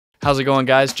How's it going,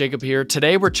 guys? Jacob here.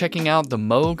 Today we're checking out the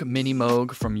Moog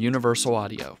Minimoog from Universal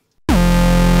Audio.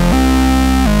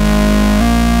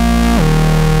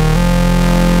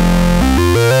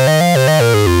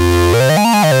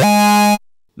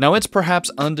 Now, it's perhaps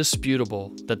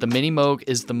undisputable that the Minimoog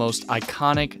is the most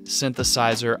iconic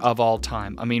synthesizer of all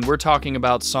time. I mean, we're talking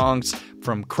about songs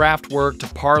from Kraftwerk to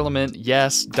Parliament,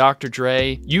 yes, Dr.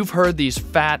 Dre. You've heard these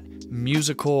fat,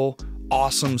 musical,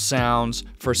 awesome sounds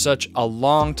for such a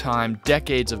long time,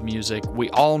 decades of music. We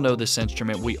all know this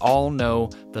instrument, we all know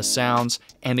the sounds,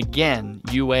 and again,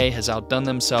 UA has outdone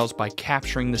themselves by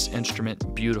capturing this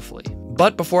instrument beautifully.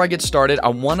 But before I get started, I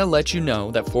want to let you know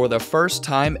that for the first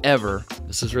time ever,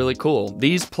 this is really cool,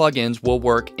 these plugins will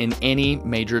work in any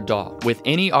major DAW with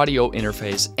any audio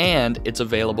interface, and it's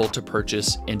available to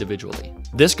purchase individually.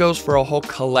 This goes for a whole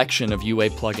collection of UA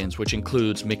plugins, which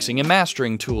includes mixing and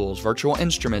mastering tools, virtual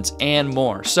instruments, and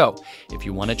more. So if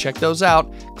you want to check those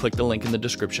out, click the link in the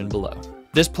description below.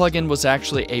 This plugin was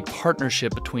actually a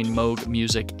partnership between Moog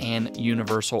Music and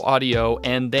Universal Audio,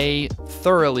 and they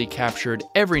thoroughly captured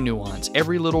every nuance,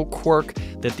 every little quirk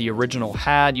that the original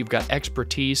had. You've got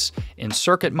expertise in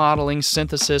circuit modeling,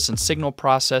 synthesis, and signal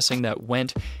processing that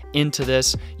went into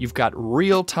this. You've got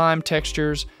real-time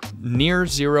textures, near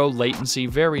zero latency,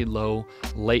 very low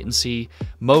latency,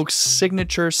 Moog's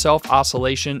signature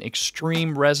self-oscillation,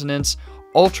 extreme resonance,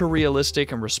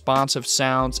 ultra-realistic and responsive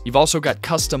sounds. You've also got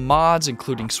custom mods,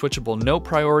 including switchable note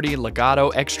priority, legato,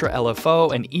 extra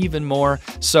LFO, and even more.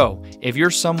 So, if you're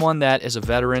someone that is a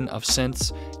veteran of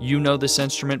synths, you know this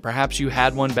instrument, perhaps you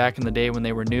had one back in the day when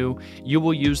they were new, you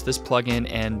will use this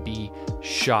plugin and be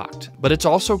shocked. But it's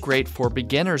also great for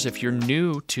beginners if you're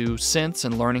new to synths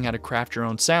and learning how to craft your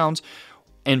own sounds,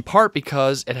 in part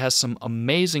because it has some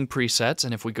amazing presets,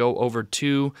 and if we go over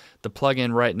to the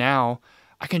plugin right now,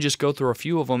 I can just go through a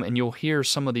few of them and you'll hear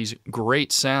some of these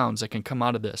great sounds that can come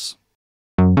out of this.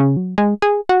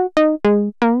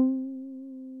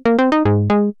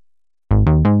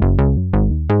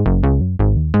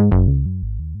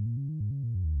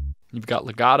 You've got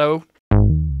legato,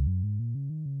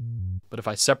 but if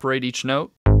I separate each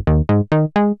note,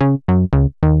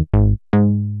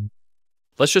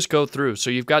 let's just go through.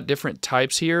 So you've got different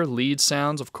types here, lead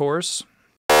sounds, of course.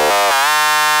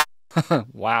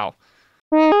 Wow.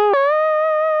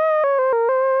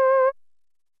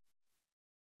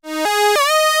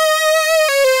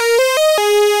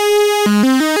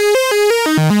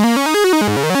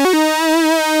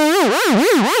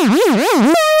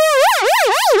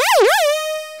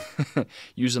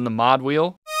 Using the mod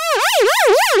wheel.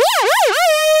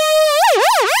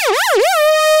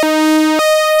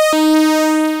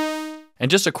 And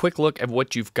just a quick look at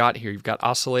what you've got here. You've got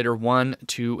oscillator 1,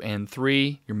 2, and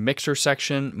 3, your mixer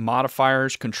section,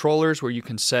 modifiers, controllers where you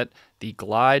can set the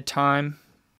glide time.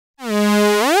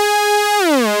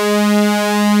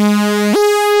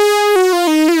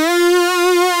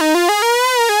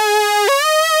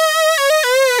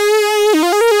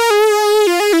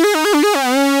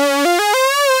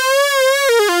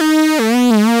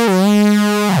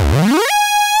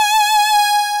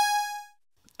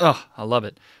 Oh, I love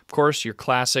it. Of course, your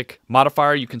classic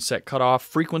modifier, you can set cutoff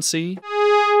frequency.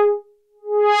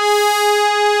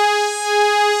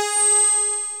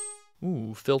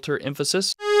 Ooh, filter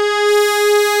emphasis.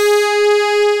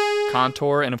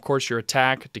 Contour, and of course your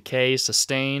attack, decay,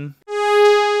 sustain.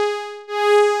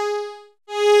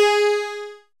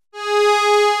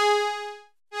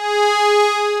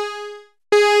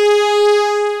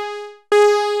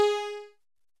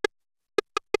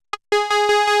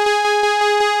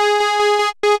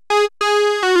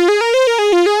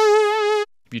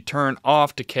 If you turn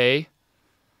off decay,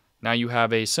 now you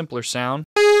have a simpler sound.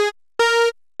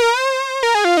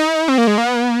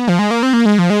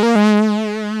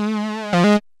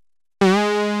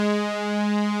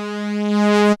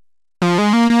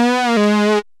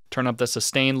 Turn up the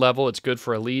sustain level, it's good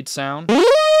for a lead sound.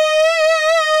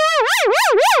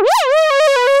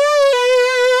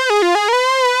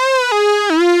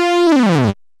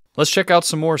 Let's check out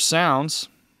some more sounds.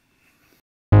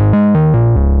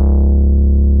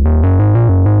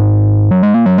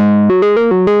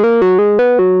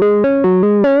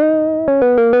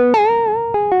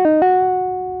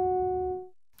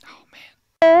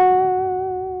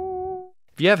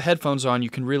 If you have headphones on, you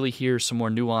can really hear some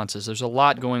more nuances. There's a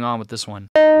lot going on with this one.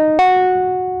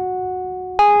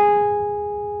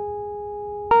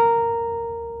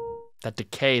 That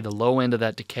decay, the low end of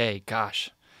that decay,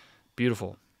 gosh,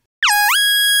 beautiful.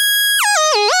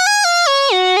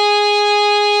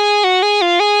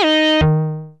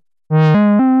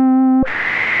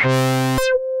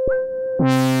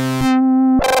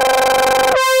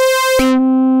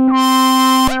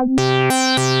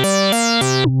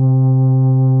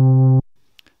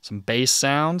 some bass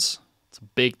sounds. It's a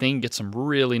big thing. Get some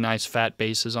really nice fat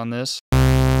basses on this.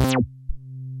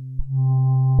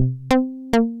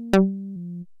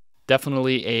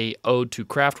 Definitely a ode to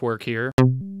Kraftwerk here.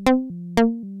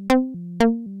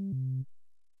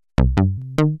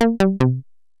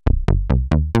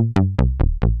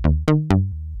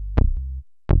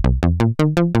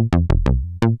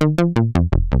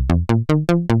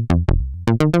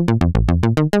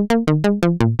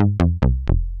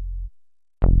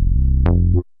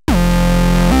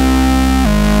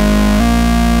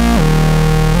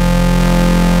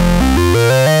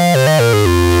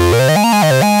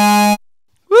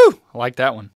 I like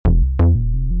that one.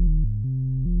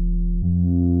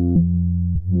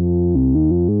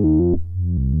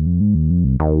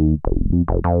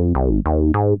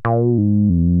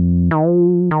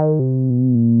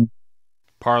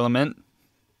 Parliament.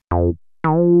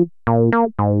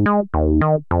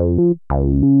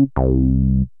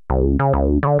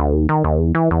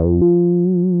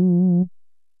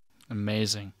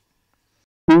 Amazing.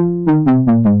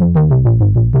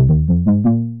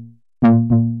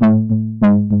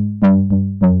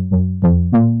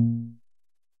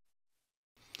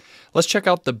 Let's check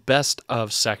out the best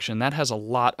of section. That has a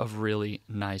lot of really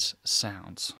nice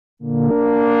sounds.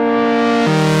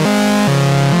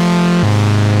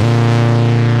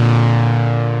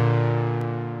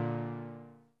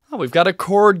 Oh, we've got a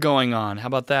chord going on. How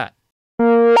about that?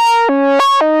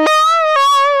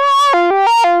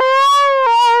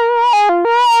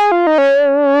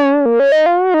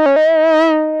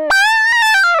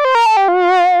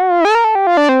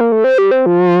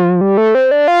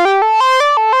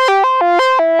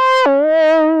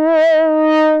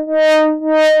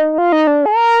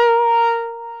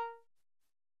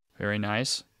 Very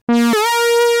nice.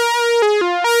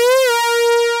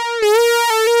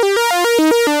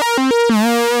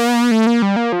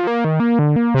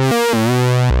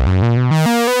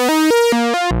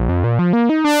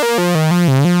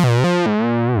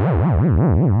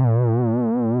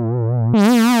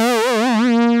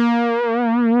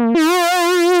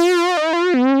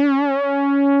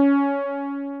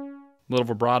 Little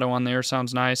vibrato on there,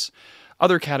 sounds nice.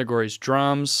 Other categories,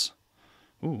 drums.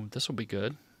 Ooh, this will be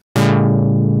good.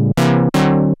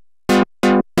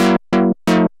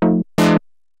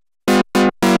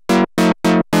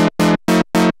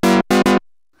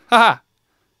 Haha!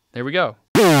 There we go.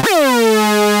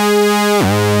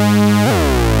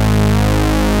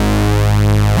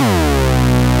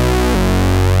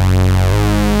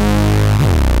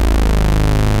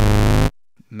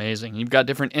 Amazing. You've got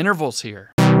different intervals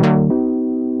here.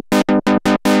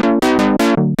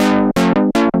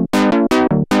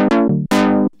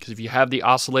 Because if you have the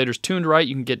oscillators tuned right,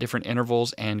 you can get different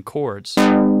intervals and chords.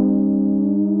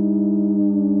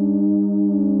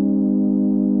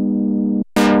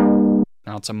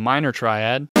 Now it's a minor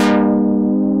triad.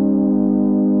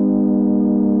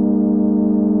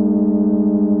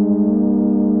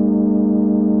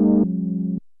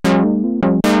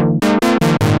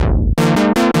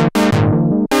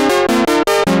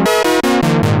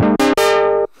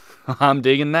 I'm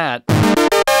digging that.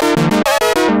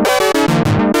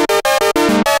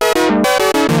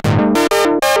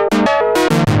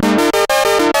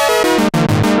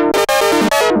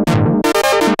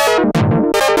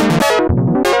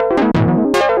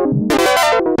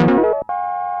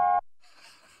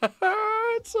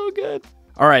 It's so good.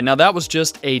 All right, now that was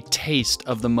just a taste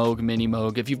of the Moog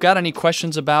Minimoog. If you've got any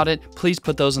questions about it, please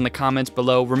put those in the comments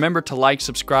below. Remember to like,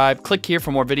 subscribe, click here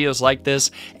for more videos like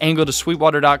this, and go to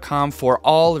sweetwater.com for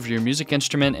all of your music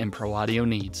instrument and pro audio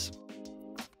needs.